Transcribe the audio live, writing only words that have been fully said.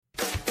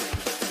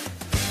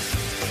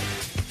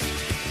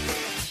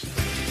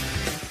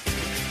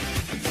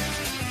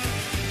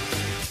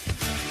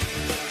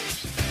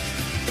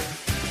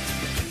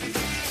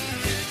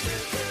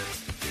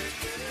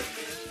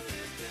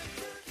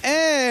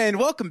And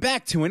welcome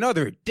back to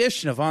another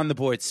edition of On the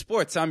Board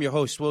Sports. I'm your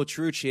host, Will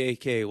Trucci,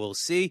 a.k.a. Will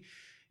C.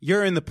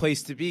 You're in the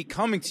place to be,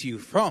 coming to you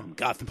from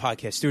Gotham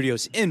Podcast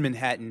Studios in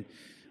Manhattan,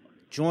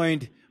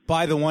 joined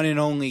by the one and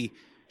only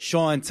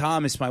Sean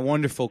Thomas, my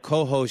wonderful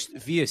co-host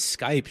via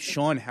Skype.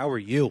 Sean, how are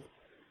you?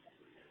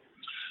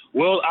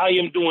 Well, I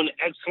am doing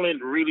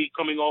excellent, really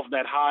coming off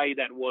that high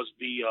that was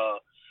the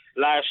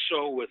last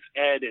show with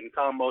Ed and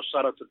Combo.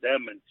 Shout out to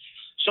them, and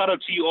shout out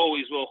to you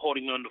always, Will,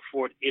 holding on the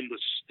fort in the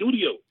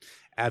studio.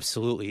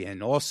 Absolutely.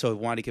 And also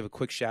want to give a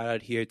quick shout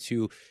out here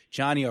to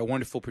Johnny, our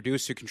wonderful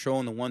producer,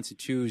 controlling the ones and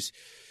twos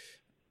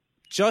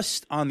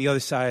just on the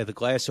other side of the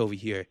glass over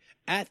here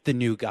at the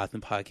new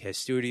Gotham Podcast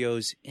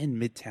Studios in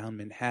Midtown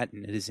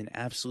Manhattan. It is an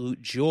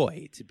absolute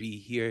joy to be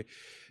here,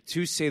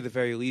 to say the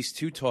very least,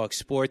 to talk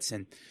sports.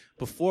 And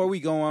before we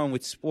go on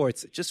with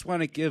sports, I just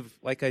want to give,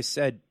 like I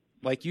said,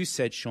 like you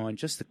said, Sean,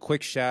 just a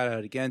quick shout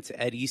out again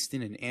to Ed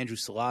Easton and Andrew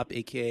Salop,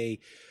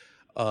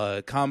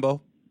 a.k.a.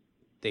 Combo.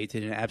 They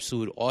did an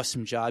absolute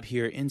awesome job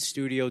here in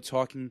studio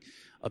talking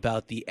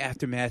about the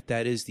aftermath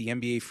that is the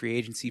NBA free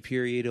agency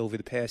period over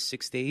the past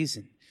 6 days.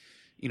 And,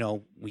 you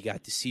know, we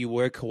got to see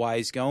where Kawhi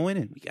is going,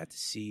 and we got to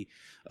see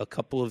a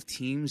couple of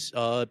teams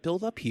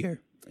build up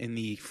here in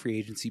the free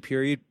agency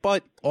period.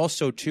 But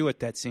also, too, at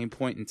that same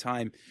point in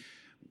time,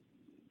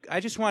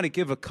 I just want to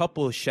give a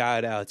couple of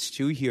shout outs,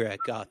 too, here at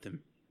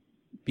Gotham.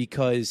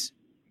 Because,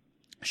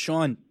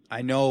 Sean,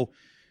 I know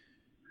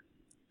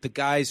the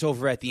guys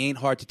over at the Ain't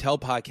Hard to Tell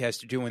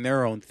podcast are doing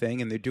their own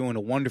thing, and they're doing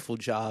a wonderful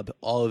job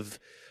of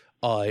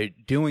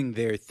doing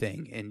their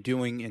thing and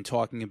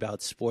talking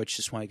about sports.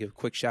 Just want to give a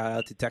quick shout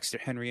out to Dexter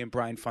Henry and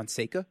Brian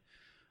Fonseca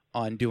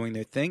on doing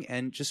their thing,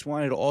 and just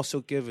wanted to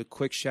also give a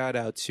quick shout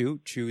out to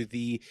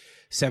the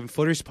Seven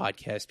Footers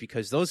podcast,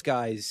 because those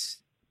guys,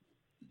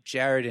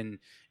 Jared and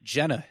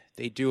Jenna,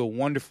 they do a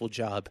wonderful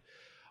job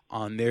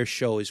on their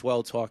show as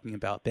well, talking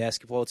about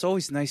basketball. It's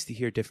always nice to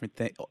hear different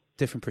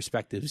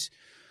perspectives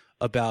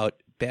about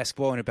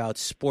basketball and about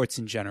sports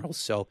in general.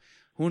 So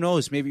who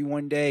knows? Maybe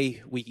one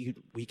day we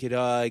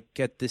could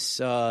get this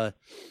the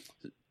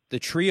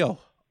trio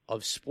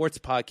of sports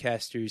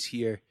podcasters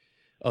here,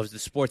 of the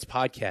sports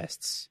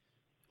podcasts,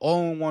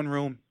 all in one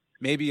room.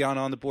 Maybe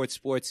on the Board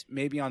Sports,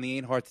 maybe on the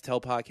Ain't Hard to Tell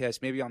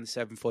podcast, maybe on the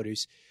Seven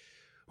Footers.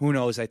 Who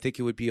knows? I think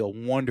it would be a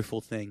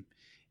wonderful thing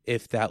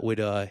if that would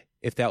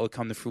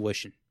come to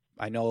fruition.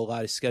 I know a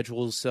lot of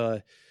schedules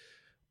are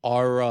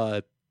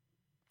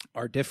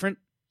different,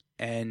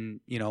 and,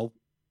 you know,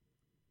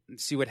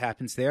 see what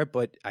happens there.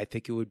 But I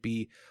think it would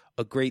be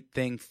a great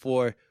thing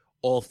for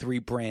all three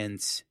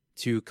brands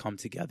to come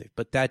together.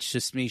 But that's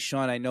just me,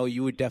 Sean. I know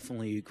you would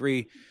definitely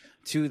agree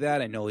to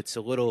that. I know it's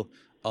a little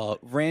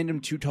random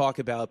to talk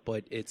about,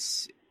 but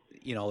it's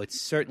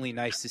certainly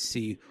nice to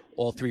see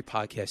all three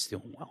podcasts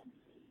doing well.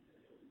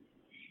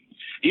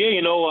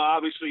 Yeah,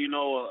 obviously,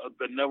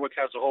 the network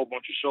has a whole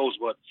bunch of shows,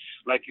 but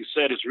like you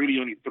said, it's really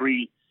only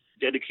three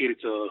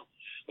dedicated to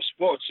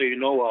sports. So,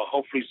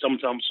 hopefully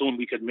sometime soon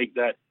we could make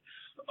that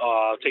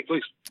take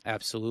place.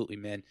 Absolutely,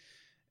 man.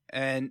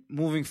 And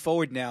moving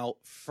forward now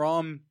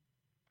from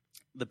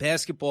the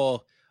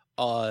basketball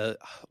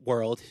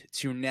world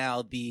to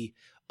now the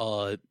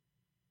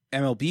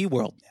MLB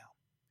world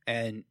now.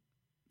 And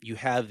you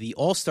have the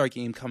All-Star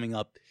game coming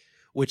up,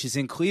 which is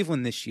in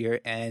Cleveland this year.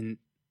 And,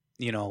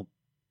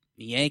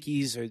 the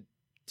Yankees are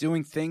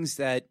doing things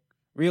that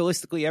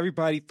realistically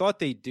everybody thought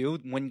they'd do,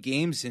 win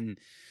games and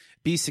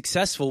be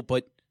successful,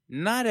 but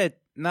not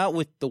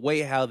with the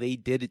way how they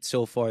did it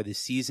so far this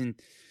season.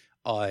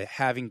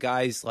 Having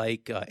guys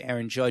like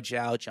Aaron Judge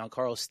out,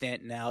 Giancarlo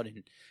Stanton out,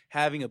 and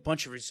having a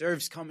bunch of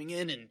reserves coming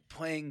in and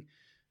playing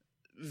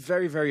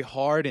very, very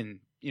hard. And,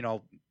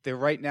 they're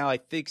right now, I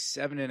think,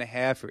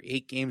 7.5 or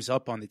 8 games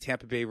up on the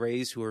Tampa Bay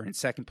Rays, who are in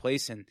second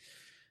place. And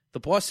the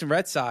Boston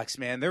Red Sox,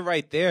 man, they're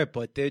right there,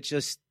 but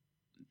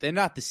they're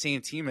not the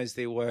same team as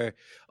they were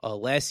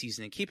last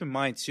season. And keep in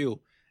mind, too,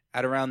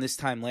 at around this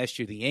time last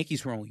year, the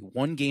Yankees were only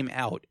 1 game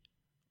out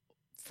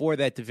for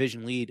that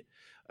division lead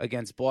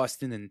against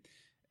Boston. And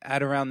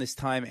at around this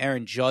time,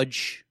 Aaron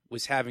Judge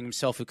was having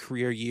himself a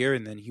career year,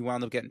 and then he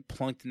wound up getting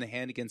plunked in the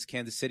hand against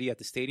Kansas City at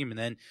the stadium. And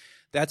then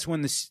that's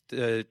when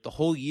the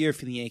whole year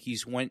for the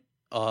Yankees went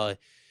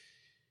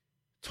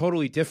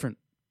totally different.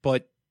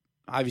 But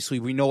obviously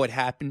we know what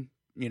happened,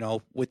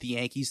 with the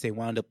Yankees. They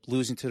wound up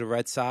losing to the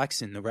Red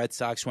Sox, and the Red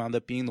Sox wound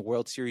up being the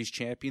World Series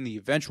champion, the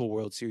eventual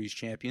World Series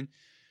champion.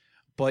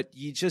 But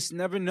you just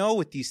never know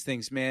with these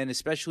things, man,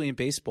 especially in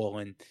baseball.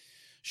 And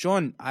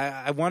Sean,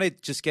 I want to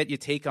just get your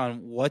take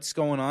on what's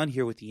going on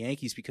here with the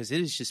Yankees, because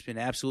it has just been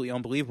absolutely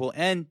unbelievable.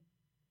 And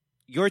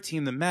your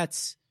team, the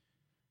Mets,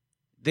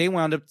 they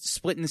wound up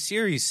splitting the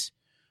series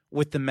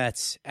with the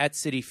Mets at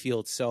Citi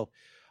Field. So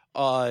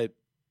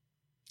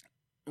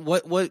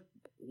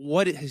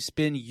what has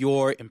been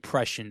your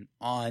impression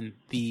on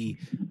the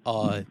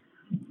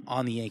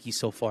Yankees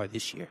so far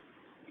this year?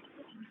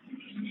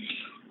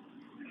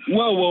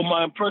 Well,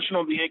 my impression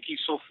of the Yankees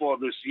so far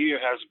this year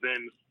has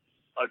been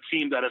a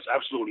team that is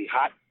absolutely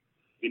hot.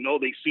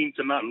 They seem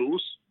to not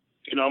lose.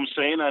 You know what I'm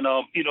saying? And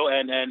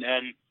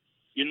and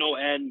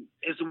And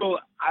it's well,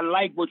 I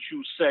like what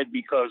you said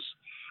because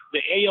the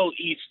AL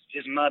East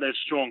is not as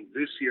strong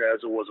this year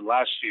as it was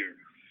last year.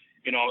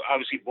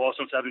 Obviously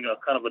Boston's having a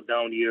kind of a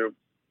down year.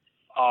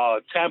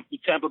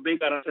 Tampa Bay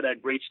got into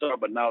that great start,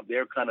 but now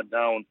they're kind of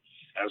down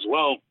as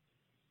well.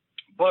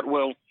 But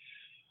the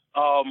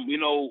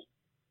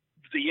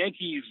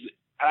Yankees.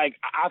 I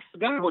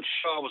forgot what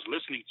show I was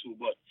listening to,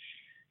 but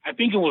I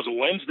think it was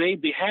Wednesday.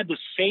 They had the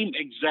same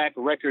exact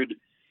record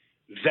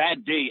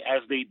that day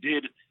as they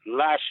did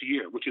last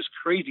year, which is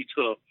crazy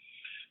to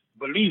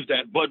believe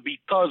that. But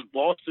because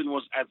Boston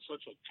was at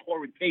such a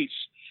torrid pace,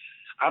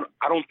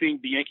 I don't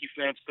think the Yankee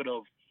fans could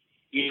have,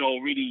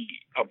 really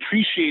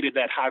appreciated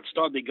that hot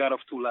start they got off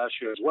to last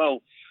year as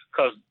well.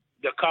 Because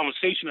the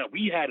conversation that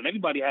we had and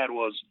everybody had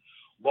was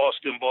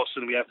Boston,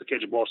 we have to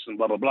catch Boston,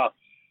 blah, blah, blah.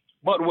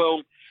 But,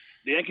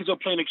 the Yankees are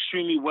playing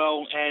extremely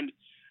well. And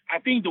I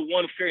think the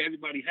one fear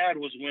everybody had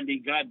was when they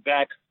got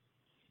back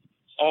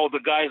all the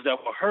guys that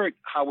were hurt,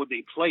 how would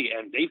they play?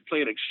 And they've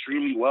played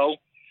extremely well.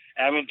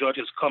 Aaron Judge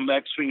has come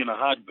back swinging a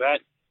hot bat,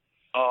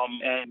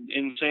 and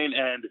insane.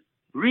 And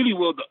really,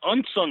 the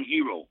unsung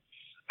hero,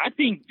 I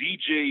think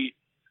DJ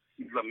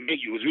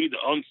LeMahieu was really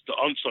the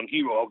unsung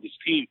hero of this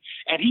team.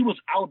 And he was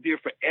out there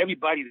for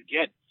everybody to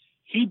get.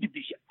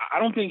 I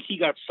don't think he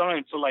got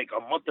signed till like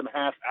a month and a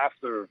half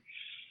after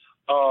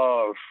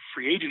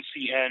free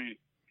agency. And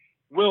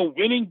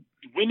winning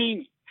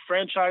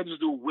franchises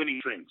do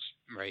winning things.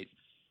 Right.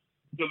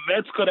 The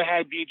Mets could have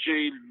had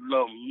DJ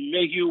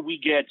LeMahieu. We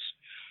get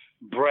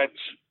Brett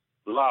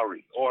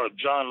Lowry or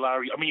John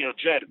Lowry. I mean,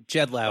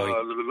 Jed Lowry.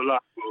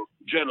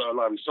 Jed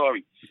Lowry.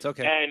 Sorry. It's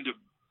okay. And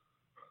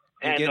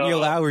you're getting your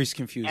Lowrys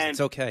confused.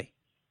 It's okay.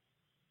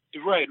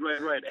 Right.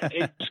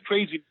 It's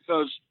crazy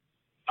because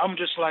I'm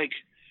just like,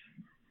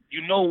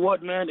 you know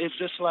what, man? It's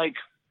just like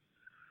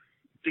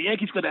the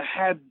Yankees could have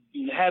had.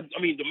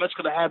 I mean, the Mets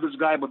could have had this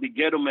guy, but they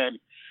get him, and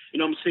you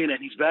know what I'm saying?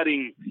 And he's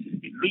batting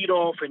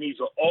leadoff, and he's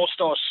an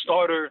all-star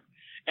starter.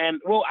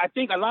 And, I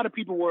think a lot of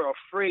people were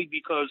afraid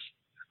because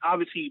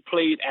obviously he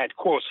played at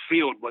Coors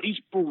Field, but he's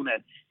proven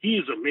that he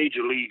is a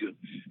major league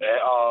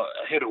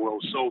hitter.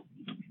 So,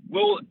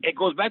 it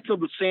goes back to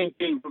the same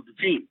thing with the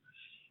team.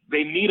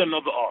 They need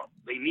another arm.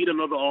 They need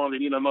another arm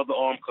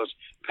because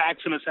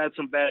Paxton has had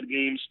some bad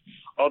games.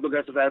 Other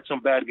guys have had some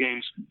bad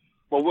games.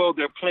 But,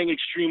 they're playing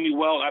extremely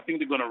well. I think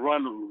they're going to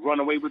run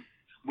away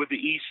with the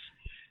East.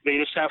 They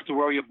just have to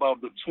worry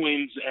about the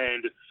Twins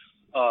and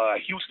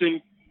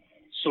Houston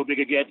so they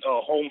could get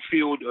home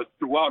field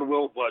throughout the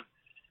world. But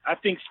I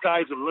think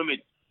sky's the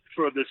limit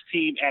for this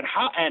team. And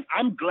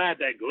I'm glad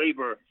that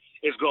Gleyber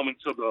is going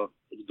to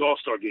the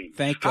All-Star game.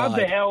 Thank God. How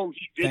the hell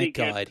he didn't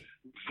get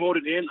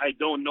voted in, I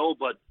don't know.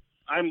 But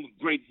I'm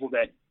grateful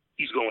that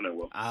he's going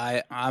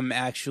there. I'm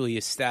actually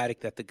ecstatic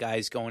that the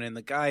guy's going in.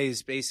 The guy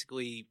is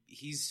basically,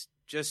 he's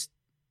just,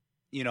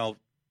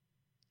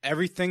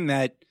 everything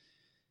that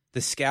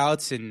the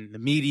scouts and the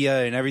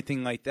media and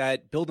everything like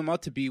that build him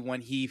up to be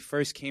when he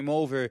first came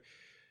over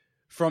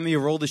from the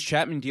Aroldis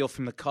Chapman deal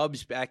from the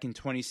Cubs back in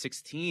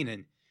 2016.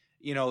 And,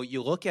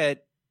 you look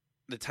at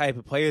the type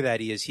of player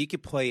that he is. He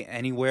could play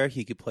anywhere.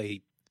 He could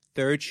play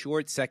third,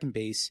 short, second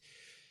base,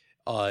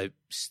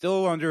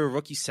 still under a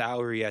rookie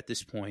salary at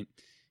this point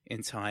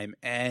in time.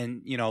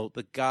 And,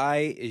 the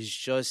guy is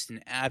just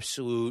an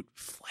absolute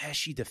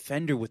flashy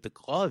defender with the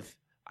glove.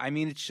 I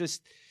mean,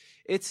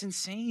 it's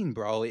insane,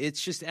 bro.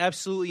 It's just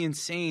absolutely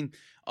insane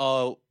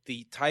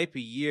the type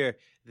of year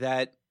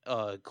that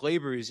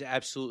Gleyber is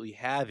absolutely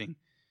having.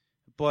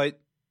 But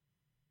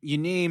you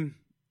name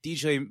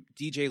DJ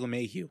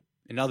LeMahieu,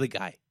 another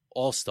guy,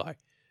 all-star.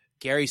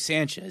 Gary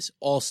Sanchez,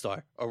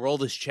 all-star.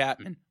 Aroldis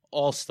Chapman,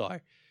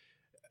 all-star.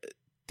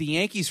 The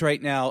Yankees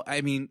right now, I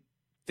mean,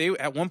 they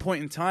at one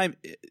point in time,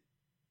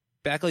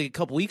 back like a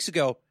couple weeks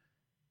ago,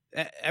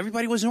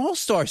 everybody was an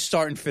all-star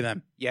starting for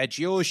them. You had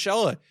Gio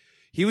Urshela.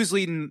 He was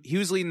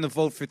leading the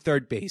vote for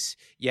third base.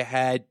 You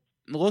had,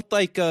 it looked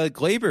like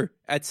Gleyber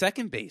at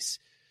second base.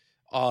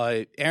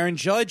 Aaron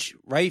Judge,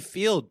 right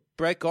field.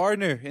 Brett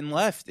Gardner in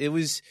left. It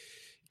was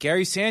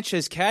Gary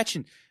Sanchez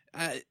catching.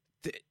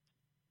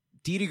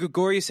 Didi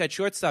Gregorius at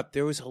shortstop.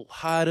 There was a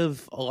lot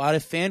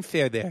of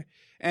fanfare there.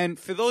 And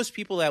for those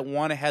people that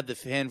want to have the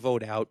fan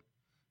vote out,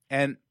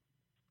 and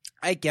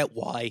I get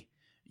why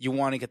you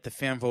want to get the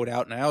fan vote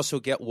out, and I also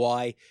get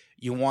why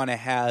you want to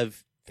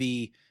have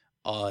the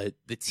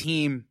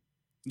team,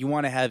 you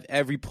want to have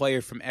every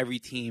player from every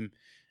team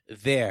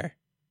there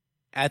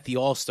at the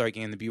All-Star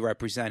game to be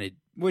represented,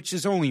 which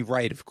is only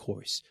right, of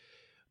course.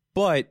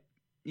 But,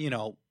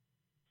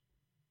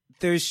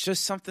 there's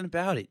just something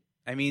about it.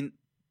 I mean,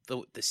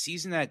 the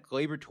season that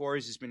Gleyber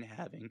Torres has been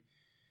having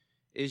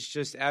is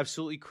just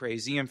absolutely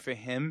crazy. And for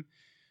him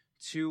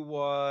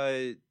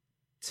to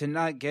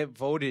not get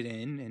voted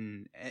in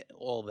and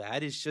all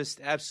that is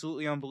just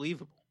absolutely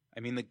unbelievable. I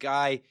mean, the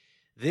guy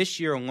this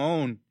year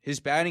alone, his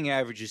batting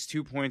average is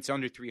 2 points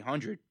under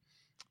 300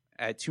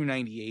 at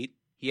 298.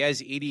 He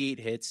has 88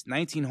 hits,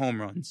 19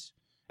 home runs.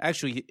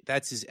 Actually,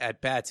 that's his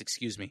at-bats,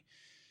 excuse me.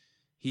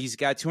 He's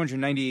got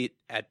 298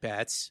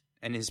 at-bats,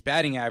 and his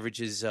batting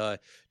average is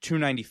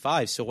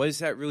 295. So what does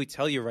that really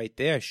tell you right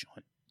there,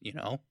 Sean? You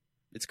know,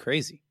 it's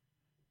crazy.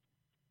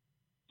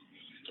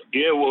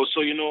 Yeah, well,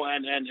 so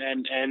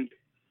and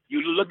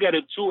you look at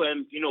it too,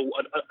 and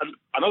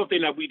another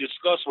thing that we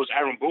discussed was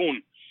Aaron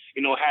Boone.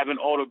 Having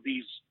all of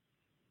these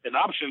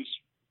options.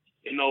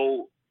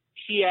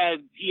 He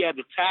had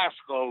the task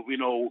of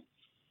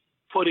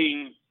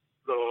putting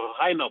the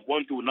lineup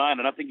 1 through 9,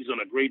 and I think he's done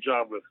a great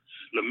job with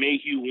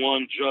LeMahieu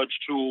 1, Judge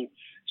 2,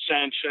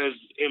 Sanchez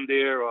in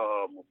there,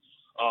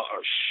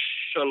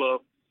 Schiller,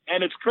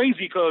 and it's crazy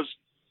because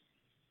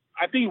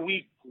I think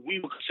we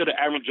would consider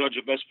Aaron Judge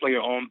the best player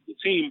on the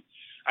team.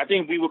 I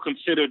think we would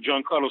consider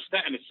Giancarlo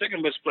Stanton the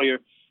second best player,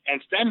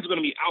 and Stanton's going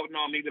to be out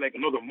now maybe like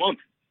another month.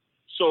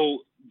 So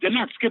they're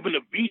not skipping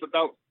a beat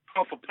without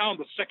pound for pound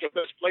the second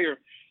best player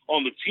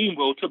on the team,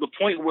 Will, to the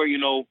point where, you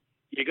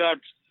got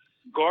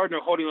Gardner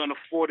holding on the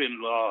fort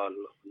in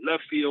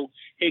left field,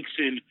 Hicks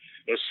in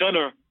the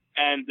center,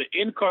 and the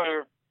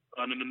in-car,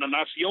 the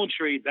Nacion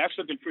trade, that's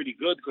looking pretty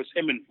good because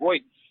him and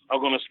Voit are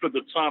going to split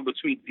the time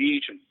between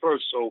DH and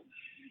first. So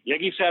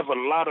Yankees have a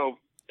lot of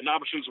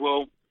options,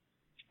 Will,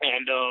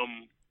 and,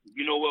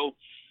 Will,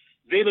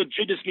 they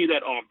legit just need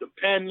that arm. The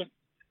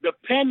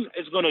pen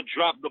is going to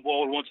drop the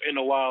ball once in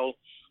a while,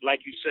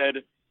 like you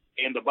said,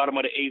 in the bottom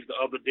of the eighth the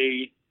other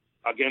day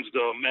against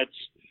the Mets.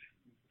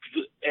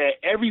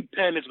 Every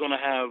pen is going to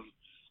have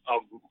a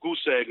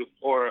goose egg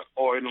or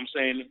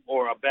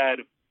a bad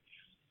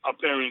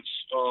appearance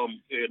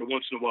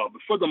once in a while.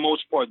 But for the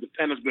most part, the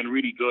pen has been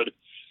really good.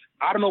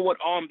 I don't know what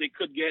arm they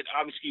could get.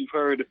 Obviously, you've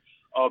heard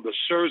of the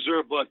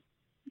Scherzer, but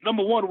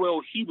number one,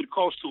 Will, he would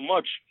cost too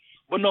much.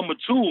 But number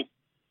two,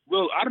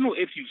 Will, I don't know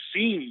if you've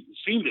seen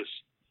this.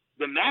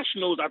 The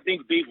Nationals, I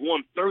think they've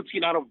won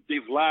 13 out of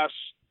their last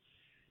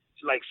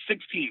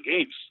 16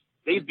 games.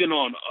 They've been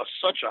on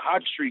such a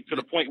hot streak to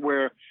the point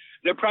where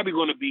they're probably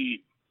going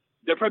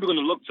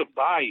to look to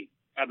buy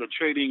at the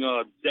trading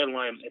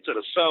deadline instead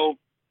of sell.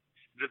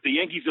 That the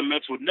Yankees and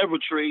Mets would never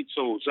trade,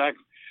 so Zach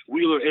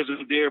Wheeler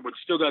isn't there, but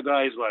still got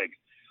guys like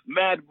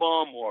Mad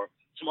Bum or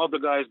some other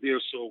guys there.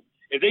 So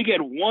if they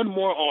get one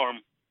more arm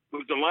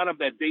with the lineup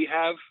that they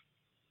have,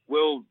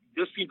 well,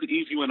 this team could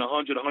easily win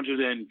 100,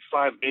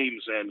 105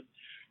 games and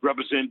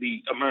represent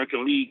the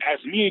American League,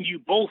 as me and you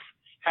both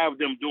have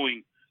them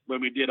doing when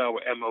we did our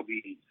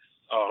MLB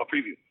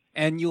preview.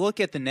 And you look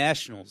at the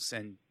Nationals,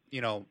 and,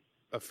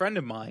 a friend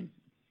of mine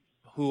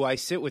who I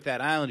sit with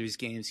at Islanders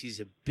games, he's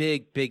a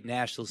big, big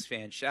Nationals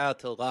fan. Shout out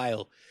to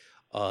Lyle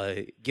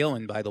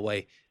Gillen, by the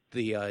way,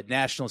 the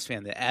Nationals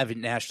fan, the avid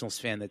Nationals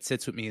fan that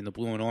sits with me in the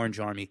Blue and Orange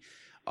Army.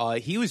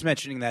 He was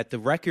mentioning that the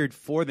record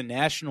for the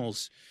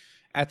Nationals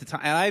at the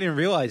time, and I didn't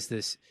realize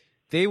this,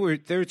 they're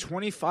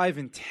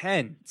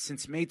 25-10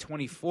 since May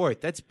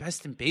 24th. That's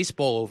best in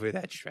baseball over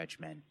that stretch,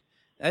 man.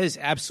 That is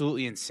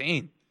absolutely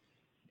insane.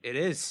 It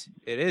is.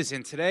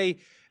 And today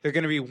they're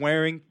going to be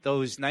wearing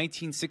those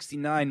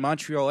 1969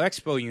 Montreal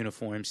Expo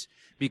uniforms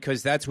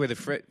because that's where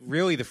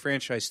the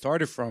franchise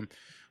started from,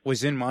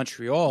 was in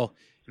Montreal,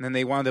 and then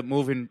they wound up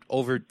moving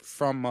over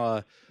from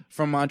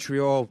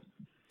Montreal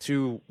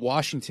to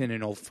Washington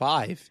in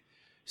 2005.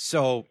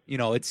 So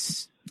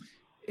it's.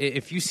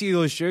 If you see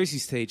those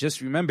jerseys today, just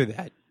remember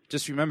that.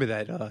 Just remember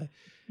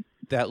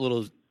that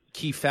little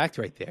key fact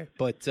right there.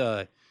 But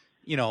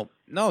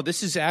no,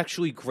 this is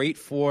actually great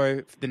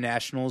for the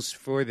Nationals,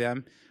 for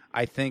them.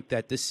 I think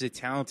that this is a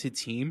talented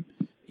team.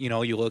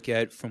 You look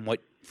at from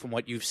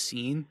what you've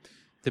seen,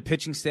 the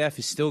pitching staff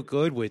is still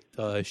good with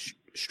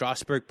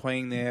Strasburg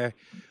playing there,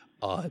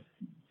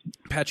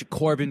 Patrick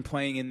Corbin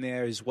playing in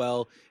there as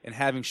well, and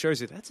having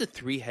Scherzer. That's a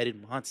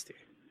three-headed monster.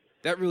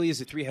 That really is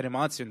a three-headed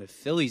monster. In the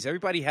Phillies,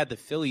 everybody had the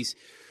Phillies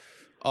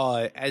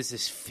as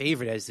this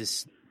favorite, as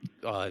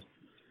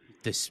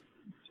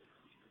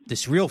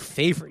this real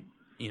favorite,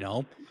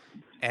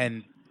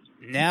 and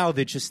now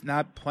they're just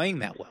not playing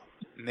that well.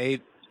 And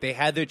they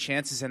had their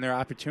chances and their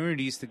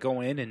opportunities to go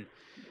in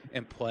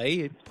and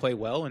play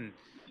well, and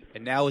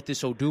now with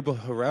this Odubel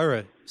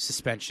Herrera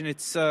suspension,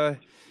 it's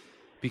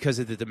because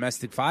of the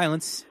domestic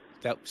violence.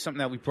 That's something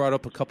that we brought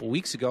up a couple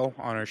weeks ago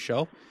on our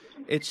show.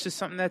 It's just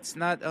something that's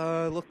not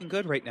looking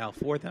good right now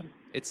for them.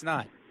 It's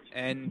not.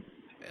 And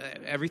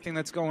everything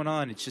that's going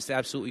on, it's just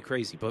absolutely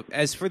crazy. But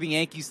as for the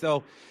Yankees,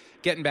 though,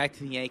 getting back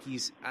to the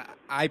Yankees,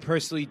 I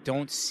personally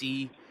don't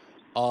see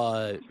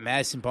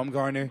Madison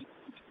Bumgarner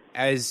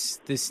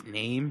as this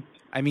name.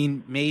 I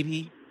mean,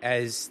 maybe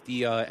as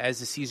the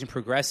season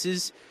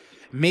progresses,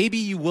 maybe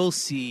you will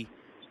see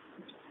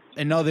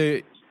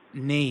another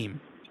name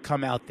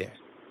come out there.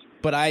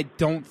 But I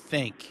don't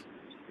think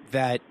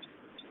that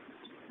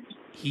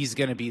he's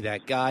going to be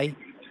that guy,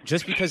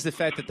 just because the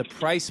fact that the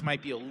price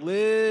might be a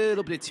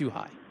little bit too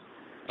high.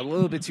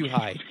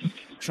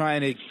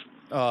 Trying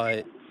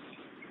to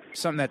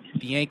something that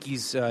the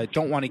Yankees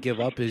don't want to give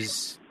up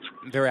is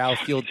their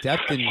outfield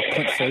depth in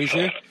Clint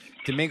Frazier.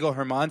 Domingo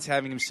Germán's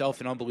having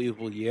himself an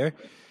unbelievable year.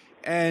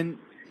 And,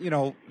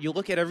 you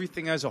look at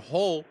everything as a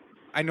whole.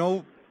 I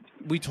know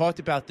we talked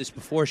about this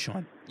before,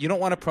 Sean. You don't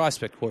want a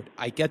prospect hoard.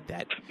 I get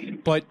that.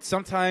 But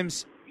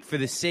sometimes for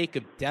the sake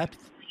of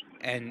depth,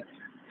 and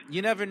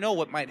you never know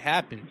what might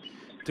happen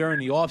during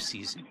the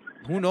offseason.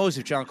 Who knows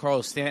if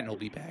Giancarlo Stanton will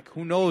be back?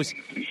 Who knows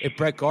if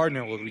Brett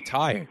Gardner will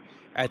retire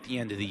at the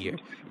end of the year?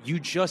 You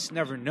just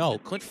never know.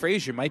 Clint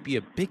Frazier might be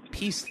a big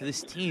piece to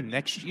this team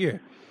next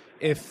year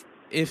if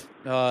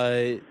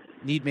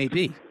need may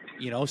be,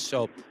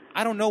 So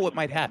I don't know what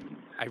might happen.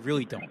 I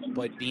really don't.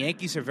 But the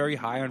Yankees are very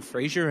high on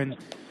Frazier, and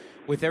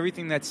with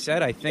everything that's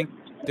said, I think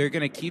they're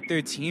going to keep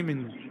their team,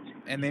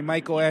 and they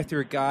might go after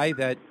a guy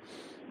that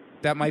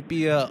might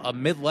be a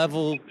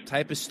mid-level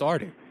type of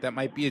starter. That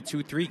might be a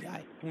 2-3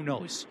 guy. Who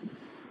knows?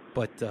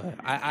 But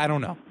I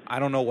don't know. I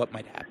don't know what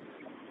might happen,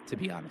 to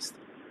be honest.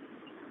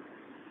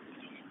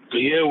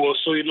 Yeah, well,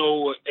 so,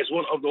 it's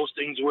one of those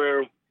things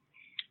where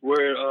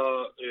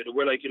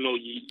like,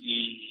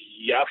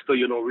 you have to,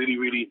 really,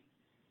 really,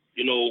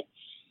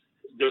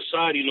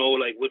 decide,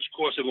 like which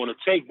course they're going to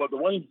take. But the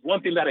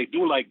one thing that I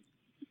do like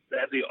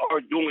that they are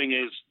doing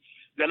is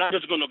they're not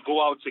just going to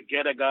go out to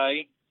get a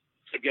guy.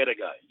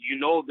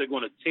 They're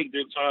going to take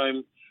their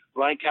time.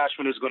 Brian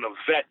Cashman is going to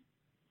vet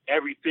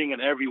everything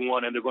and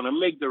everyone, and they're going to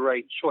make the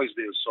right choice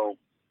there. So,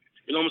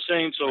 you know what I'm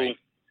saying? So right.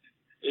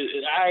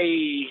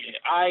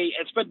 I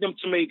expect them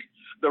to make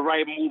the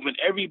right move, and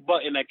every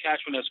button that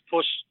Cashman has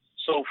pushed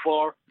so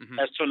far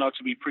has turned out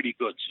to be pretty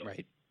good. So.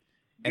 Right.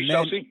 And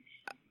then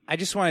I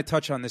just want to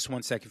touch on this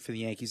 1 second for the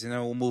Yankees, and then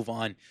we'll move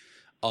on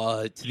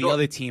to the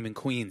other team in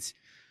Queens.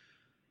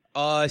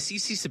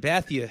 CC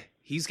Sabathia,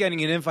 he's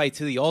getting an invite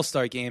to the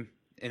All-Star game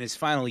in his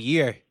final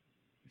year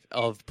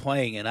of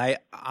playing, and I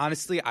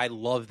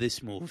love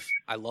this move.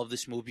 I love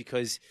this move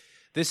because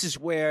this is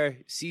where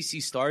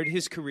CC started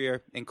his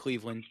career in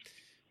Cleveland,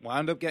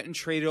 wound up getting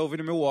traded over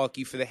to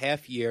Milwaukee for the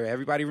half year.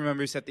 Everybody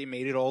remembers that they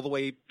made it all the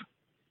way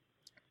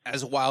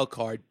as a wild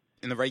card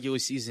in the regular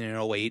season in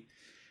 2008,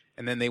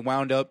 and then they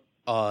wound up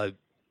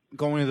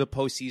going to the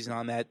postseason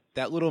on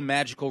that little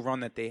magical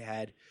run that they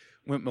had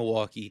with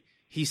Milwaukee.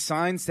 He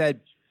signs that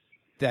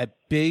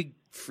big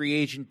free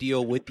agent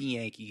deal with the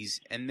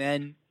Yankees, and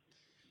then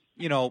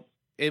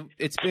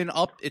it's been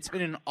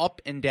an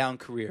up and down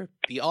career.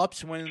 The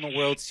ups winning the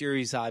World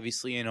Series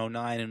obviously in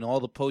 2009 and all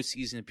the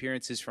postseason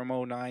appearances from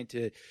 2009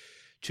 to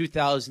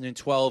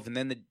 2012, and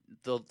then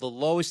the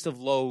lowest of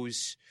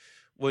lows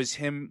was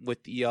him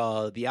with the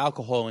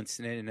alcohol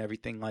incident and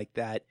everything like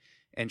that,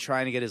 and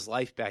trying to get his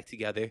life back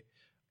together.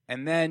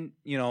 And then,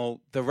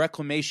 the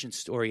reclamation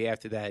story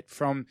after that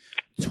from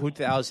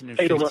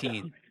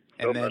 2015.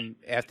 And then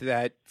after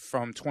that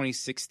from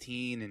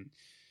 2016 and,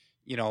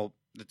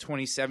 the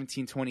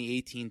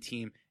 2017-2018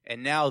 team.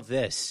 And now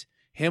this,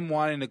 him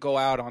wanting to go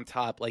out on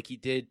top like he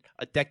did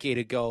a decade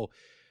ago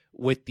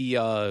with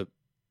the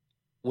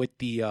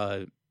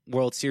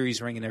World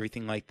Series ring and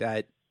everything like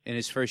that in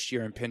his first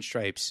year in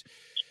pinstripes.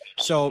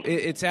 So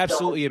it's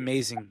absolutely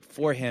amazing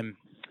for him,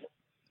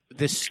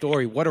 this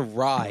story. What a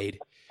ride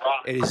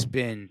it has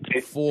been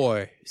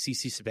for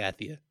CC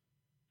Sabathia.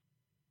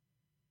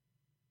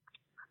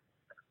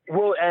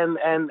 Well, and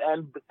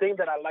the thing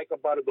that I like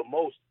about it the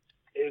most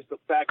is the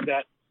fact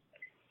that,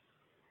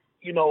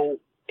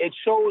 it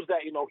shows that,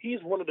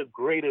 he's one of the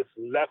greatest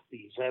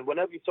lefties. And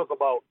whenever you talk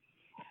about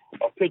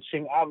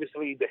pitching,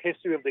 obviously the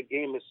history of the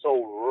game is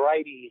so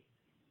righty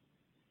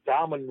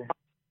dominated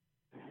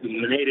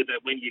that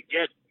when you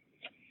get,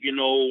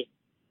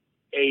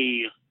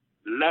 a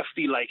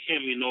lefty like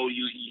him,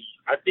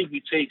 I think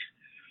we take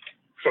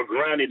for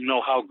granted,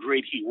 how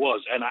great he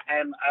was. And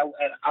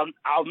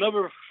I'll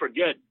never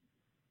forget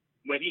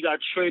when he got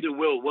traded.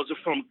 Was it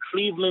from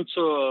Cleveland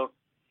to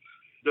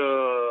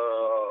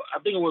I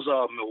think it was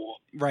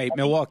Milwaukee. Right,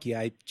 Milwaukee.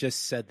 I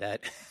just said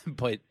that,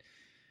 but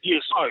yeah,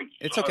 sorry,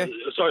 it's okay.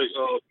 Sorry,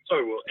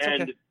 Will. It's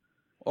and okay.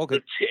 All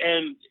good.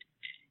 And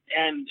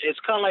it's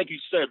kind of like you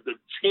said, the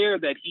tear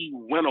that he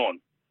went on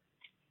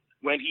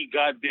when he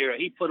got there.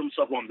 He put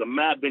himself on the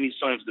map. Then he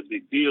signs the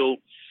big deal.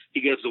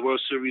 He gets the World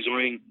Series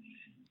ring.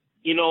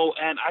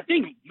 And I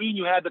think me and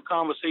you had the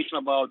conversation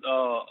about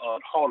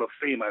Hall of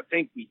Fame. I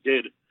think we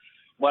did.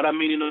 But, I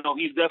mean,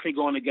 he's definitely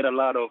going to get a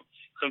lot of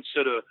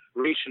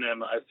consideration,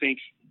 and I think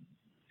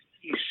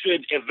he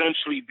should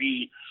eventually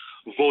be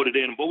voted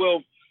in. But,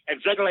 well,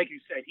 exactly like you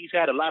said, he's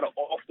had a lot of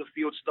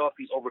off-the-field stuff.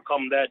 He's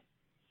overcome that.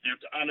 And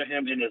to honor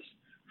him in his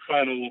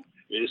final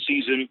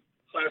season,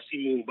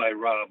 classy move by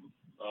Rob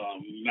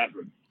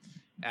Maverick.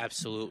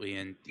 Absolutely.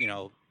 And,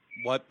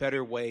 what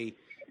better way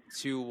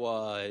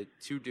to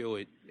do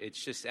it?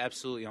 It's just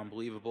absolutely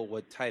unbelievable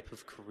what type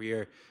of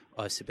career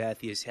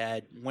Sabathia's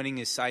had, winning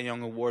his Cy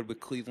Young Award with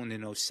Cleveland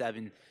in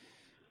 2007,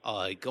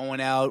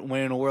 going out,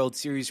 winning a World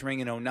Series ring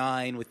in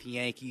 2009 with the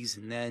Yankees,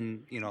 and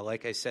then,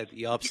 like I said,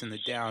 the ups and the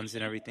downs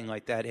and everything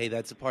like that. Hey,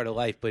 that's a part of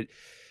life, but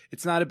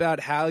it's not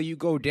about how you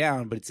go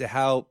down, but it's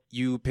how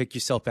you pick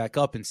yourself back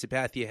up, and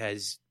Sabathia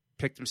has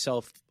picked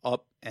himself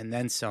up and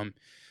then some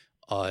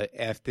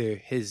after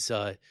his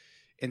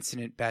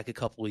incident back a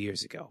couple of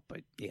years ago.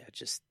 But yeah,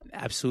 just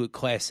absolute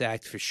class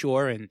act for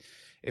sure. And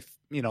if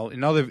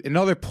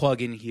another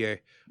plug in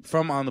here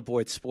from On the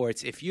Board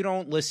Sports, if you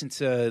don't listen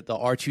to the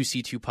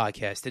R2C2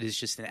 podcast, it is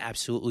just an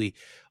absolutely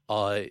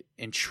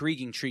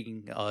intriguing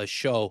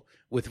show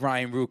with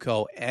Ryan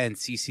Ruocco and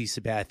CC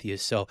Sabathia.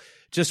 So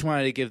just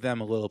wanted to give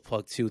them a little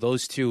plug too.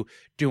 Those two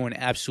do an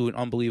absolute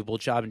unbelievable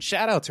job. And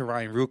shout out to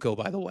Ryan Ruocco,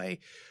 by the way,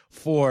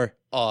 for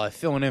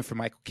filling in for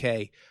Michael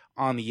Kay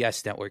on the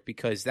Yes Network,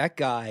 because that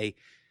guy,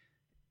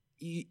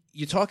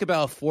 you talk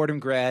about Fordham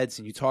grads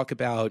and you talk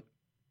about,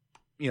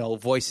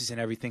 voices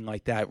and everything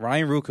like that.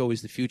 Ryan Ruocco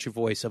is the future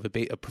voice of a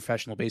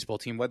professional baseball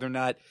team, whether or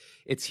not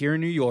it's here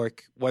in New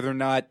York, whether or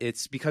not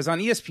it's because on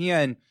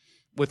ESPN,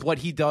 with what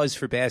he does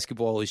for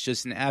basketball is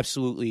just an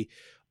absolutely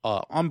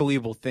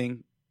unbelievable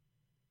thing,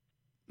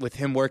 with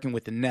him working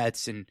with the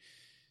Nets and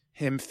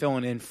him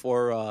filling in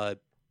for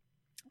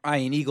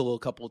Ian Eagle a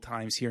couple of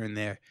times here and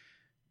there.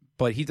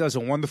 But he does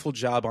a wonderful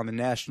job on the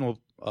national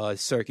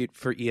circuit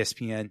for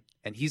ESPN,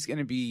 and he's going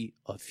to be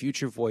a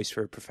future voice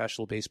for a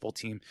professional baseball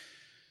team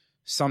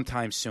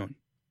sometime soon.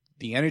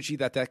 The energy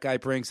that guy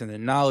brings and the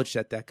knowledge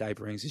that guy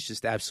brings is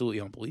just absolutely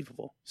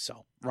unbelievable.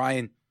 So,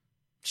 Ryan,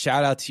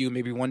 shout out to you.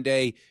 Maybe one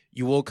day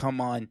you will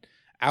come on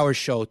our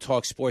show,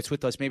 talk sports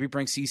with us. Maybe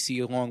bring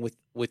CC along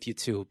with you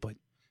too. But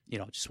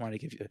just want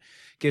to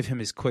give him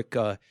his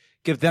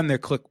give them their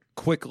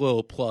quick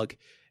little plug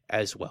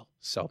as well.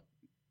 So,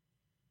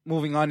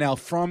 moving on now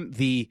from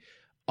the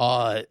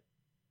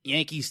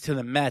Yankees to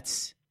the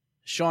Mets.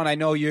 Sean, I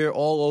know you're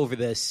all over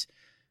this.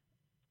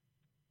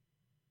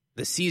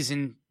 The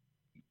season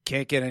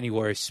can't get any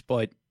worse,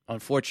 but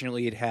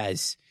unfortunately it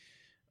has.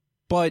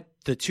 But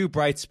the two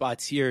bright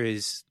spots here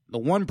is the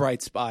one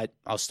bright spot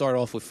I'll start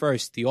off with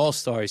first, the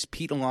All-Stars,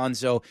 Pete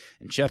Alonso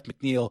and Jeff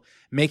McNeil,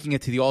 making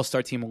it to the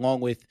All-Star team along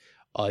with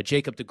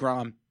Jacob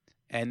deGrom.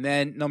 And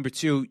then number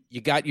two,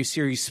 you got your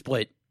series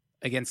split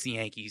against the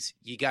Yankees.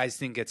 You guys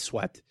didn't get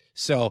swept.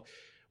 So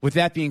with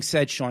that being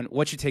said, Sean,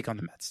 what's your take on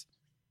the Mets?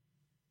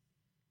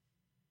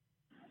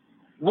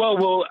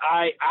 Well,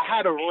 I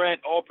had a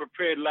rant all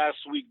prepared last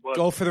week, but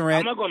go for the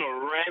rant. I'm not going to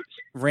rant.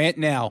 Rant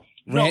now.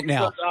 Rant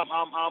now.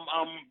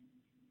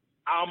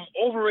 I'm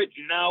over it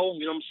now.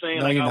 You know what I'm saying?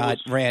 No, you're not.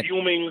 Rant.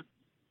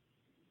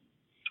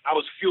 I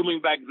was fuming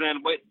back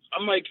then, but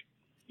I'm like,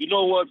 you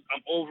know what?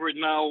 I'm over it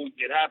now.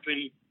 It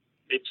happened.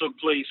 It took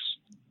place.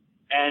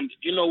 And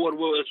you know what,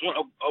 Will? It's one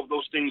of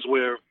those things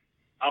where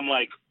I'm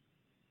like,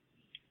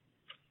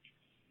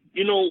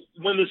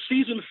 when the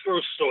season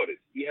first started,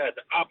 we had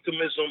the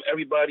optimism.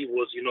 Everybody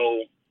was,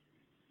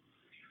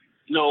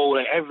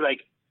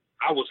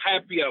 I was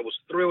happy. I was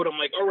thrilled. I'm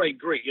like, all right,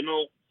 great.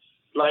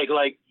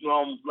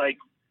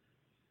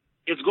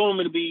 It's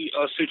going to be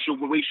a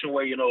situation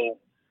where,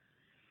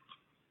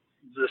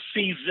 the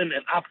season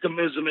and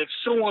optimism and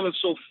so on and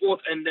so forth.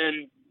 And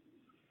then,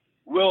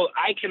 well,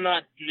 I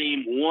cannot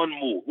name one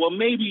move. Well,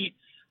 maybe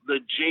the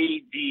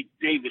J.D.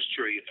 Davis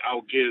trade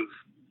I'll give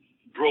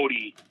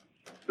Brody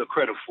the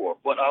credit for.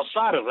 But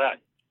outside of that,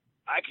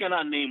 I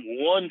cannot name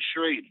one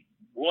trade,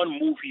 one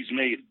move he's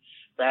made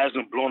that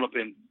hasn't blown up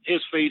in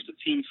his face, the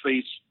team's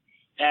face.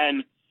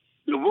 And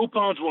the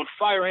Wilpons won't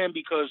fire him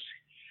because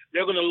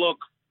they're going to look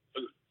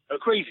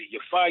crazy. You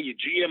fire your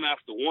GM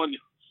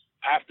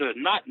after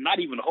not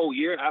even a whole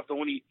year, after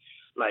only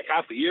like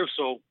half a year or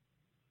so.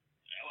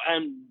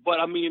 But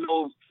I mean,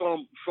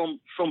 from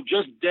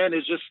just then,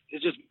 it's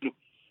just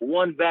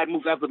one bad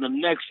move after the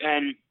next.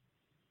 And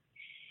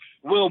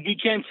well, we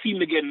can't seem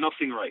to get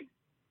nothing right.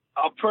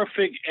 A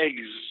perfect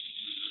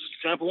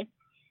example,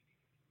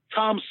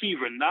 Tom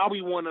Seaver. Now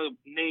we want to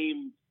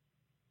name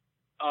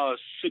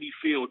Citi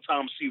Field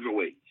Tom Seaver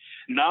Way.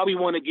 Now we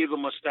want to give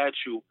him a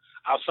statue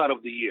outside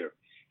of the year.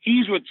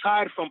 He's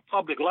retired from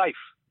public life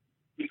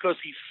because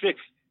he's sick.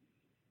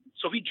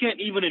 So he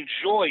can't even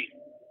enjoy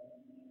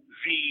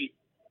the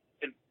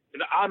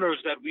honors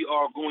that we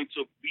are going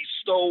to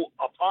bestow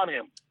upon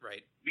him.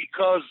 Right.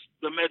 Because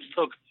the Mets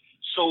took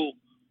so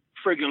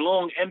friggin'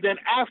 long. And then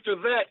after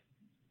that,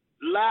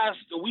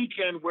 last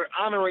weekend, we're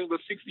honoring the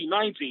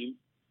 69 team.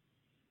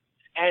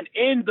 And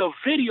in the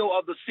video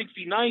of the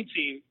 69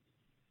 team,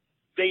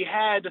 they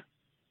had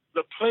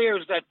the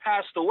players that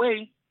passed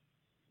away,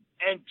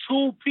 and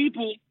two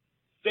people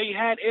they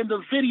had in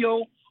the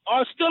video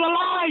are still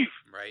alive.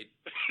 Right.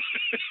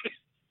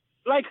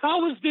 Like,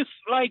 how is this,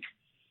 like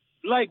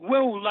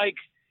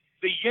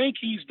the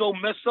Yankees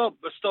don't mess up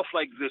stuff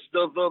like this.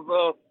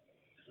 The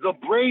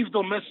Braves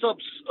don't mess up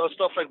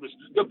stuff like this.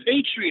 The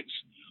Patriots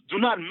do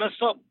not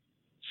mess up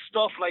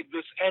stuff like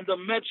this. And the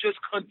Mets just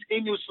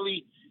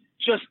continuously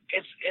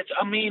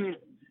I mean,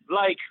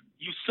 like,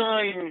 you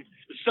sign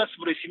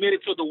Cespedes, you made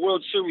it to the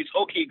World Series.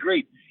 Okay,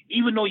 great.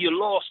 Even though you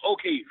lost,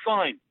 okay,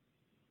 fine.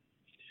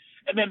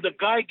 And then the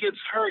guy gets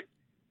hurt.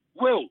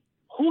 Well,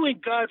 who in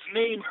God's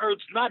name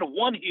hurts not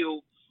one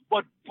heel,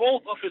 but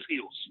both of his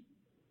heels?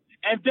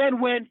 And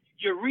then when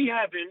you're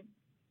rehabbing,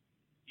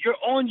 you're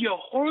on your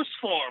horse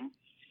farm.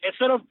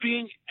 Instead of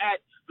being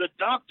at the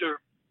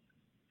doctor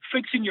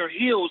fixing your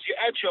heels, you're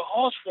at your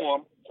horse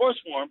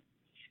farm,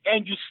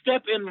 and you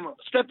step in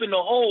the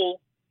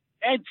hole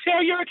and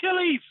tear your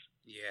Achilles.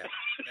 Yeah,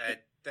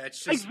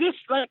 that's just like this.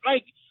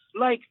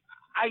 Like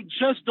I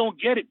just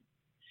don't get it.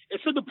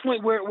 It's to the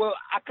point where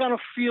I kind of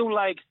feel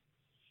like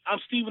I'm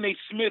Stephen A.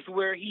 Smith,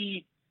 where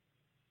he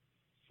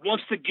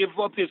wants to give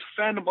up his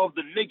fandom of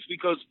the Knicks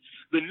because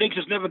the Knicks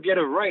just never get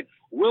it right.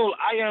 Will,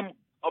 I am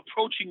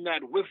approaching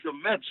that with the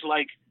Mets.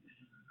 Like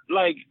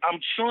I'm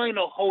trying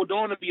to hold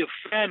on to be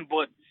a fan,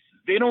 but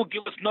they don't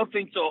give us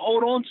nothing to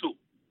hold on to.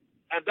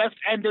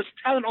 And there's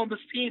talent on this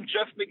team: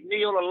 Jeff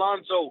McNeil,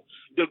 Alonso,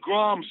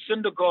 DeGrom,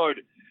 Syndergaard,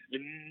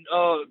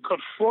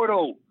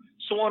 Conforto,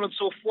 so on and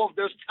so forth.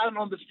 There's talent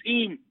on this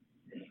team,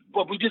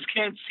 but we just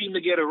can't seem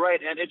to get it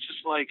right. And it's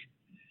just like,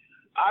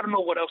 I don't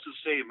know what else to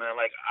say, man.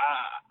 Like,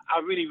 I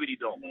really, really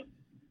don't, man.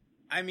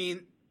 I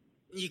mean,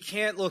 you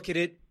can't look at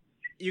it.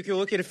 You can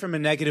look at it from a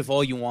negative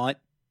all you want,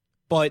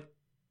 but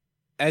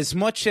as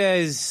much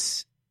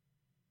hope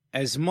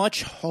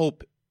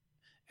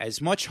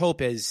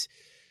as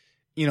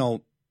you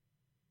know,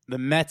 the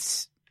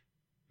Mets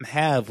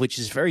have, which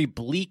is very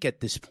bleak at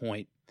this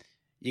point,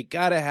 you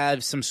got to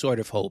have some sort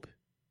of hope.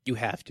 You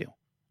have to.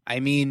 I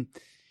mean,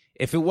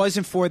 if it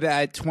wasn't for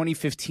that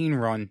 2015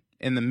 run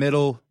in the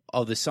middle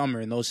of the summer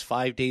and those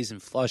 5 days in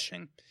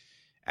Flushing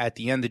at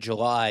the end of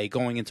July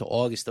going into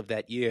August of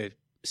that year,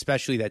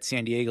 especially that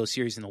San Diego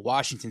series and the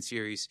Washington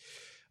series,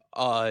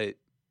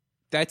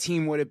 that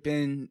team would have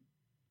been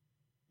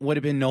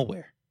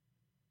nowhere,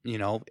 you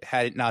know,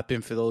 had it not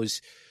been for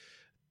those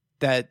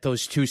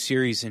two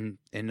series in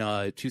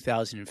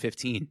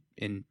 2015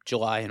 in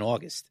July and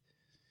August.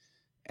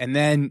 And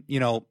then, you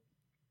know,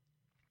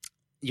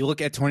 you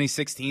look at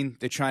 2016,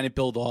 they're trying to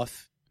build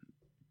off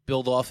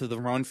of the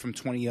run from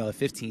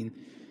 2015.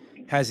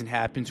 Hasn't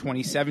happened.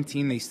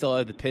 2017, they still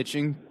have the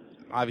pitching.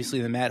 Obviously,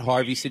 the Matt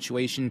Harvey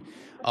situation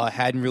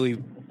hadn't really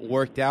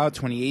worked out.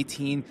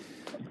 2018,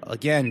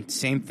 again,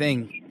 same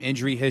thing.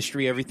 Injury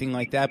history, everything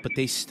like that. But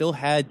they still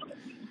had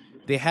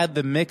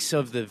the mix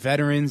of the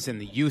veterans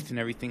and the youth and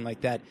everything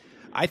like that.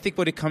 I think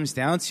what it comes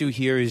down to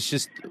here is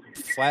just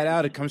flat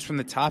out, it comes from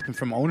the top and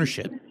from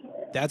ownership.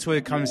 That's what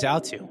it comes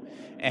out to.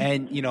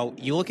 And, you know,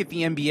 you look at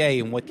the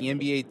NBA and what the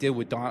NBA did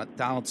with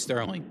Donald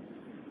Sterling,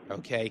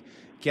 okay,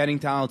 getting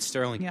Donald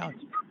Sterling out.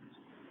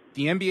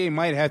 The NBA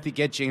might have to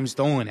get James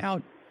Dolan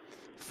out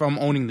from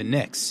owning the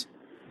Knicks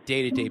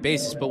day-to-day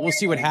basis, but we'll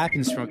see what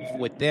happens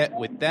with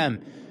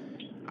them.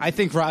 I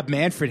think Rob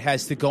Manfred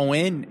has to go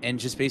in and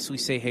just basically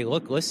say, hey,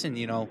 look, listen,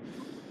 you know,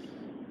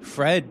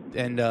 Fred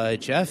and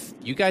Jeff,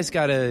 you guys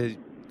got to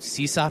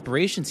cease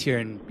operations here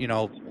and, you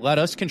know, let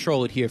us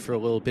control it here for a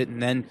little bit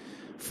and then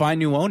find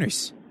new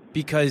owners.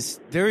 Because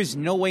there is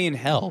no way in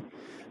hell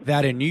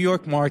that a New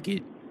York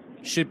market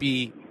should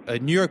be, a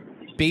New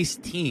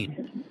York-based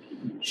team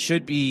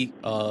should be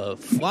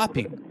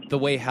flopping the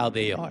way how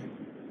they are.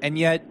 And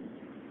yet,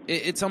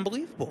 it's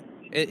unbelievable.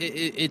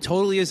 It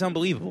totally is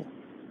unbelievable.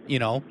 You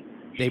know,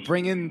 they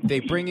bring in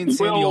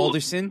Sandy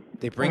Alderson,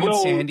 they bring in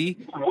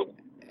Sandy,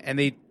 and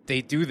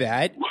they do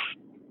that.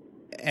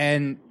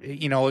 And,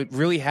 you know, it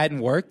really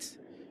hadn't worked.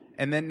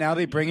 And then now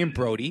they bring in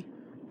Brody.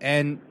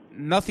 And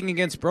nothing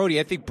against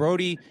Brody. I think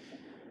Brody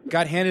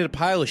got handed a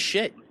pile of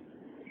shit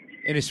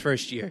in his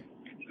first year,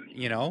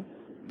 you know,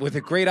 with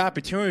a great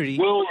opportunity.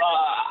 Well,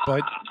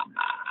 but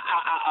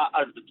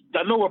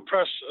I know we're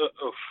pressed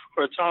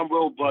for time,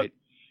 Will, but right.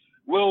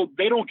 Will,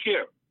 they don't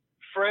care.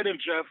 Fred and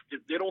Jeff,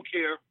 they don't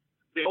care.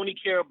 They only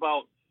care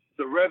about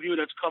the revenue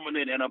that's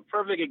coming in. And a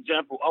perfect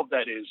example of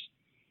that is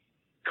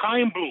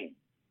Kyle Bloom,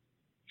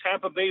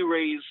 Tampa Bay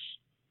Rays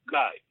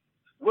guy.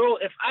 Will,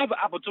 if I have an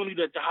opportunity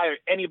to hire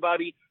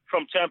anybody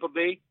from Tampa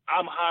Bay,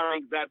 I'm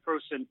hiring that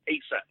person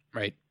ASAP.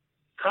 Right.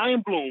 Kyle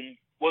Bloom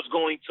was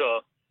going to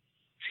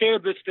tear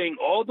this thing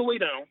all the way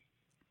down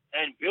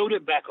and build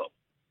it back up,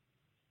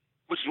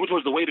 which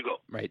was the way to go.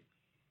 Right.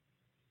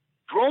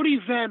 Brody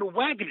Van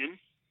Wagenen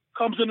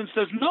comes in and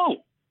says, no,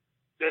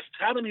 there's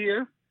talent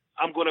here.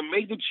 I'm going to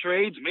make the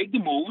trades, make the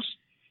moves.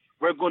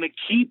 We're going to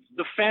keep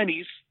the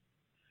fannies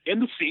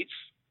in the seats,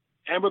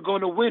 and we're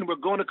going to win. We're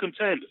going to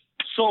contend.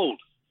 Sold.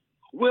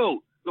 Will,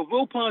 the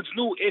Wilpons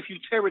knew if you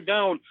tear it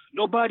down,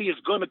 nobody is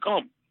going to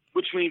come,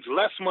 which means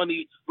less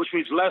money, which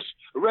means less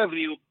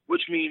revenue,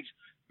 which means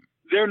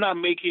they're not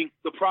making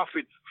the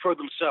profit for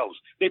themselves.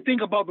 They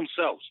think about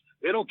themselves.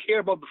 They don't care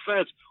about the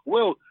fans.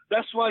 Will,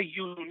 that's why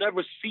you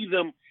never see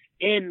them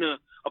in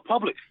a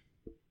public.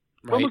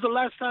 Right. When was the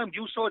last time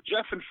you saw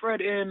Jeff and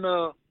Fred in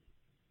a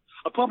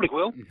public,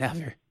 Will?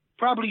 Never.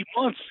 Probably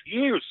months,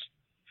 years.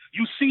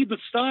 You see the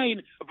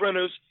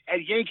Steinbrenners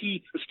at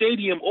Yankee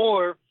Stadium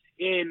or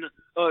in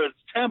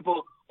Tampa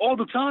all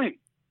the time.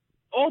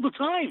 All the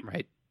time.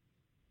 Right.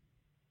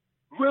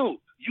 Will,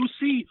 you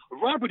see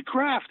Robert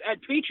Kraft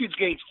at Patriots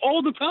games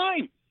all the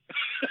time.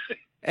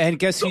 And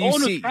guess who you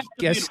see?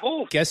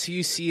 Guess who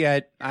you see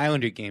at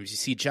Islander games? You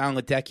see John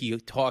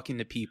Ledecky talking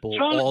to people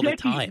all the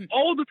time.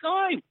 All the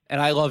time. And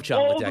I love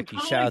John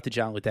Ledecky. Shout out to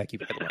John Ledecky,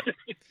 by the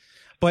way.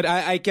 But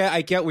I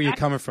get where you're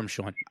coming from,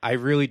 Sean. I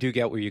really do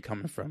get where you're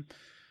coming from.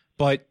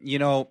 But you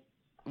know,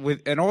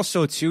 and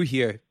also too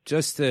here,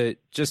 just a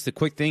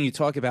quick thing. You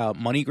talk about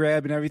money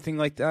grab and everything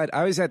like that.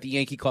 I was at the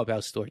Yankee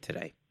Clubhouse store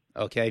today.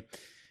 Okay.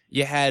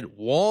 You had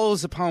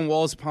walls upon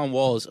walls upon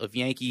walls of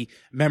Yankee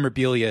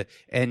memorabilia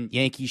and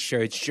Yankee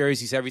shirts,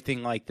 jerseys,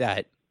 everything like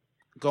that.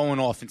 going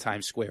off in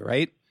Times Square,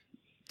 right?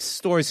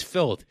 Store is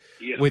filled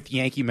with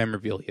Yankee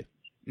memorabilia.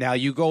 Now,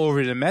 you go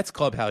over to the Mets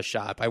clubhouse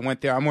shop. I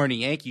went there. I'm wearing a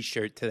Yankee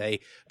shirt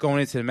today,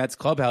 going into the Mets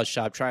clubhouse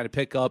shop, trying to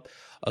pick up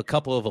a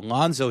couple of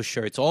Alonso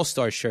shirts,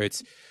 All-Star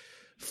shirts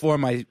for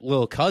my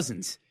little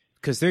cousins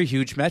because they're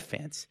huge Met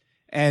fans.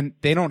 And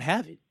they don't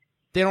have it.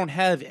 They don't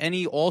have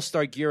any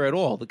All-Star gear at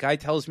all. The guy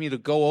tells me to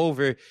go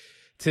over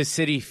to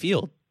Citi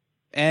Field.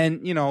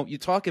 And, you know, you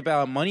talk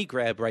about a money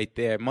grab right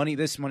there, money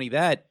this, money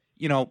that,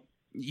 you know,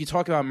 you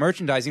talk about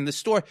merchandising. The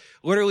store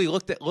literally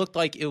looked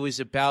like it was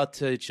about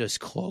to just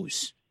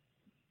close.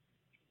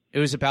 It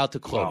was about to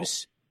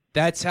close.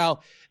 Wow.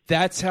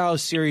 That's how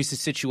serious the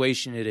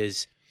situation it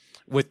is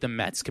with the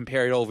Mets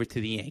compared over to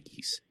the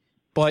Yankees.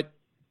 But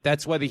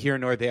that's whether here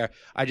nor there.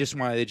 I just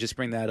wanted to just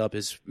bring that up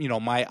as, you know,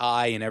 my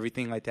eye and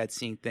everything like that,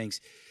 seeing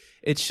things.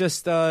 It's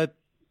just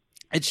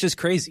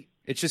crazy.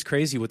 It's just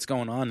crazy what's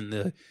going on in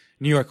the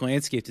New York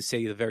landscape, to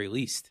say the very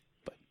least.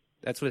 But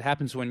that's what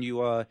happens when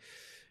you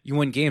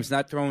win games.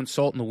 Not throwing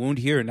salt in the wound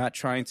here, not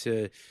trying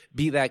to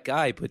be that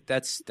guy, but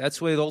that's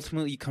what it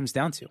ultimately comes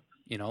down to.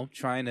 You know,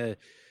 trying to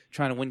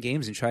win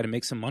games and try to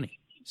make some money.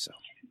 So,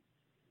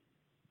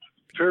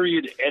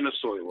 period. End of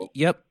story. Will.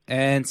 Yep.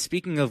 And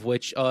speaking of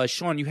which,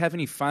 Sean, you have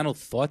any final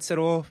thoughts at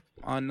all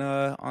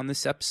on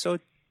this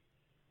episode?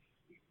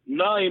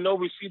 No, you know,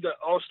 we see the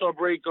All-Star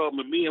break.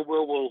 Me and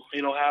will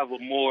have a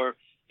more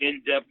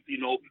in-depth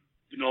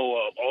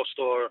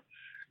All-Star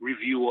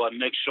review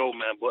next show,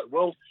 man. But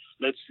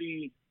let's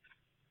see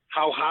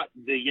how hot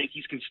the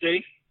Yankees can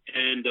stay,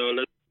 and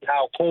let's see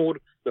how cold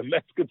the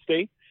Mets can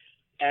stay.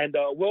 And,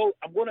 I'm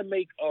going to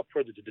make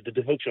for the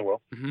prediction,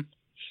 Mm-hmm.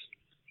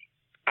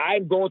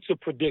 I'm going to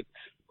predict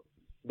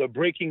the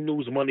breaking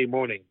news Monday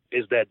morning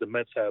is that the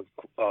Mets have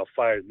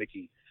fired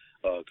Mickey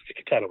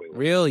Callaway.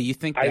 Really? You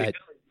think that?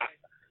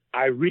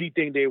 I really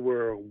think they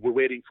were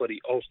waiting for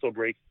the All-Star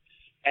break.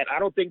 And I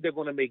don't think they're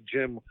going to make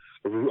Jim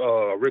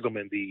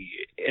Riggleman the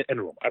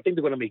interim. I think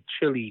they're going to make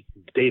Chili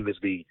Davis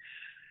the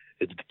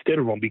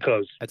interim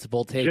because that's a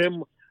bold take.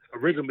 Jim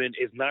Riggleman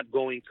is not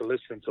going to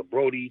listen to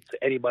Brody,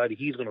 to anybody.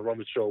 He's going to run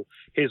the show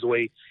his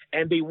way.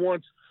 And they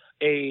want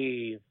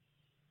a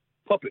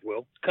puppet,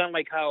 kind of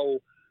like how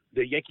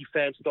the Yankee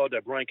fans thought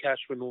that Brian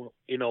Cashman,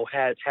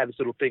 had this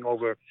little thing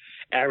over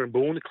Aaron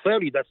Boone.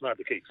 Clearly, that's not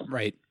the case.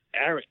 Right.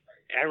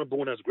 Aaron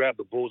Boone has grabbed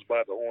the bulls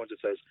by the horns and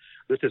says,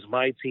 "This is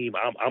my team.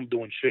 I'm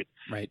doing shit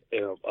right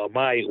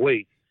my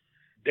way."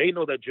 They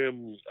know that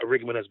Jim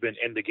Riggleman has been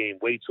in the game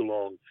way too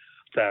long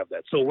to have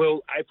that.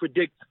 So, I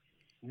predict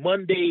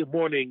Monday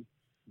morning,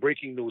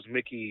 breaking news: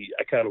 Mickey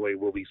Callaway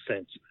will be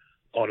sent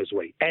on his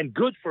way, and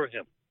good for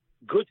him.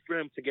 Good for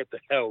him to get the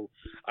hell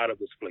out of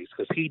this place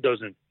because he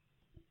doesn't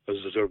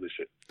deserve this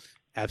shit.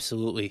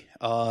 Absolutely.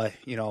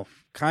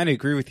 Kind of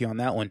agree with you on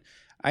that one.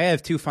 I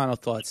have two final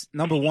thoughts.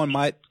 Number one,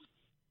 my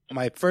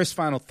first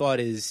final thought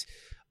is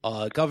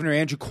Governor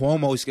Andrew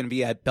Cuomo is going to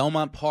be at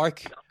Belmont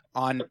Park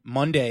on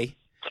Monday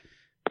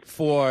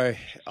for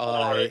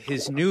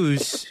his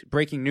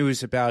breaking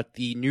news about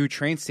the new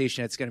train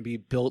station that's going to be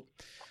built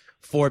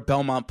for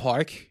Belmont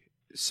Park.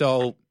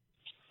 So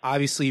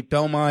obviously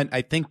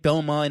I think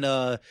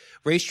Belmont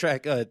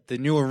racetrack, the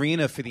new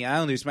arena for the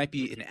Islanders might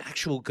be an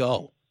actual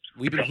go.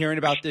 We've been hearing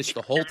about this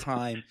the whole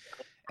time,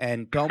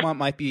 and Belmont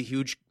might be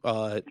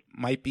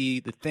might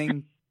be the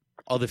thing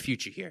of the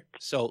future here.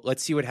 So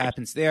let's see what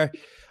happens there.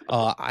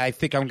 I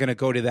think I'm going to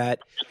go to that.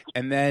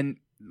 And then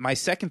my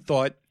second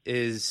thought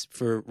is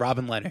for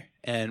Robin Lehner.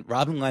 And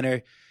Robin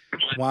Lehner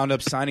wound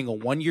up signing a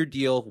 1-year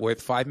deal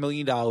worth $5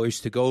 million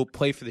to go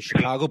play for the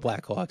Chicago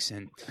Blackhawks.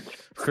 And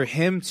for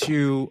him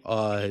to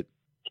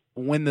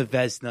win the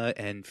Vezina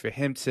and for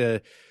him to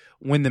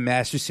win the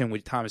Masterson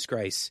with Thomas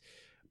Greiss,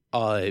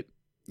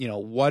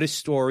 what a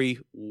story.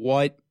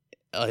 What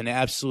an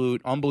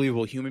absolute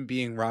unbelievable human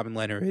being Robin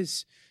Lehner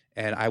is.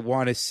 And I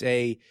want to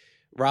say,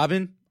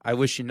 Robin, I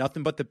wish you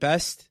nothing but the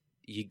best.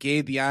 You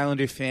gave the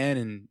Islander fan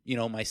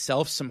and,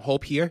 myself some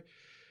hope here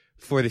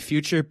for the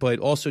future, but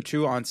also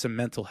too on some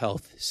mental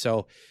health.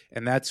 So,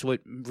 and that's what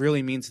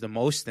really means the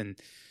most. And,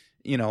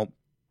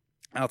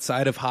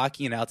 outside of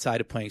hockey and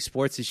outside of playing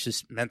sports, it's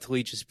just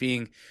mentally just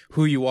being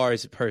who you are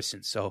as a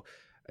person. So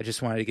I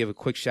just wanted to give a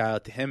quick shout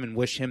out to him and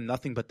wish him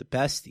nothing but the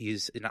best.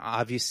 He's an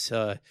obvious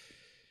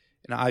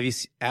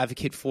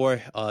advocate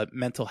for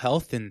mental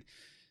health. And,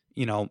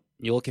 you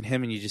look at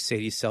him and you just say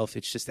to yourself,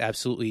 it's just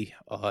absolutely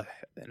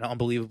an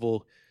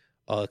unbelievable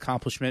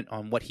accomplishment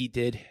on what he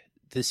did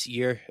this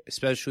year,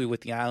 especially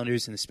with the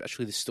Islanders and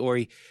especially the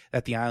story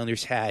that the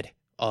Islanders had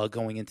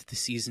going into the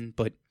season.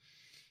 But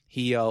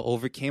he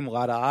overcame a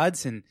lot of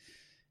odds, and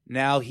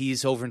now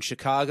he's over in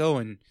Chicago,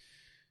 and,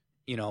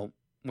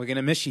 we're going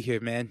to miss you here,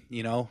 man.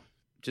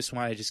 Just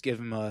want to give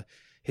him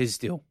his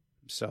due.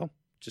 So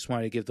just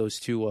wanted to give those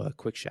two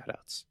quick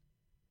shout-outs.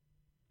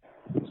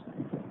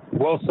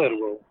 Well said,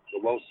 Will.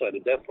 Well said.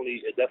 It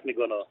definitely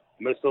gonna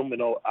miss him.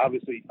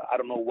 Obviously, I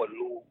don't know what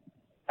Lou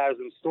has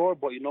in store,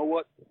 but you know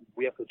what?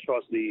 We have to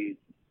trust the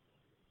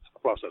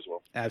process.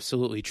 Will.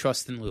 Absolutely,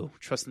 trust in Lou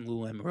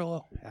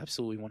Lamoriello.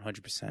 Absolutely,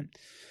 100%.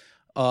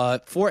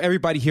 For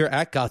everybody here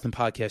at Gotham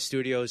Podcast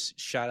Studios,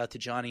 shout out to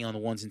Johnny on the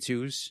ones and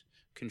twos,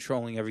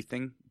 controlling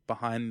everything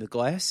behind the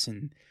glass.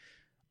 And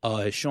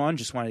Sean,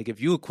 just wanted to give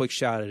you a quick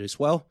shout out as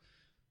well.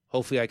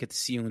 Hopefully I get to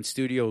see you in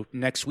studio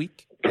next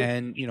week.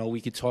 And,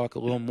 we could talk a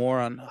little more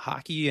on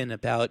hockey and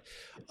about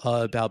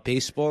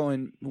baseball.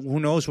 And who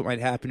knows what might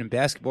happen in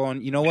basketball.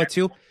 And you know what,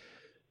 too?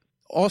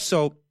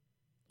 Also,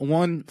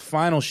 one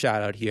final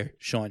shout out here,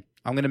 Sean.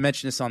 I'm going to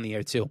mention this on the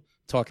air, too,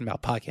 talking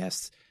about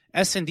podcasts.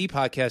 S&D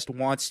Podcast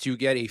wants to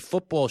get a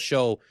football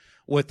show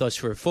with us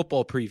for a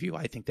football preview.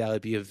 I think that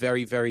would be a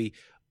very, very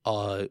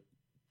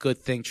good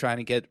thing, trying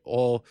to get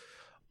all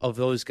of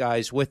those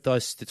guys with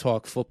us to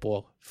talk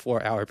football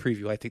for our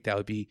preview. I think that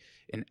would be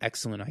an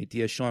excellent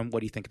idea. Sean,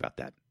 what do you think about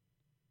that?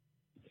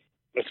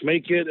 Let's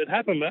make it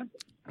happen, man.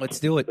 Let's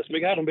do it. Let's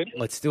make it happen, baby.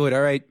 Let's do it.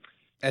 All right.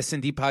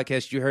 S&D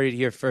Podcast, you heard it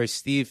here first.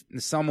 Steve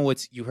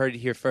Samowitz, you heard it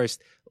here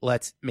first.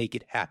 Let's make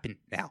it happen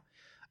now.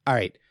 All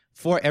right.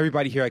 For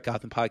everybody here at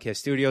Gotham Podcast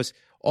Studios,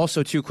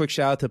 also, too, quick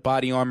shout out to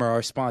Body Armor,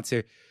 our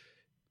sponsor.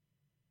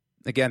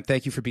 Again,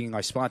 thank you for being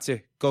our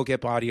sponsor. Go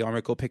get Body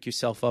Armor. Go pick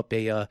yourself up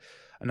a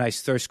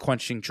nice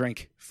thirst-quenching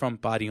drink from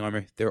Body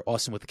Armor. They're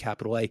awesome with a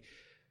capital A.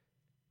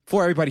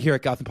 For everybody here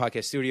at Gotham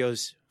Podcast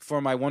Studios,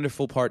 for my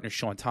wonderful partner,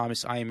 Sean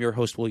Thomas, I am your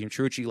host, William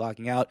Trucci,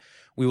 logging out.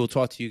 We will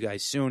talk to you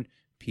guys soon.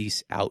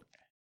 Peace out.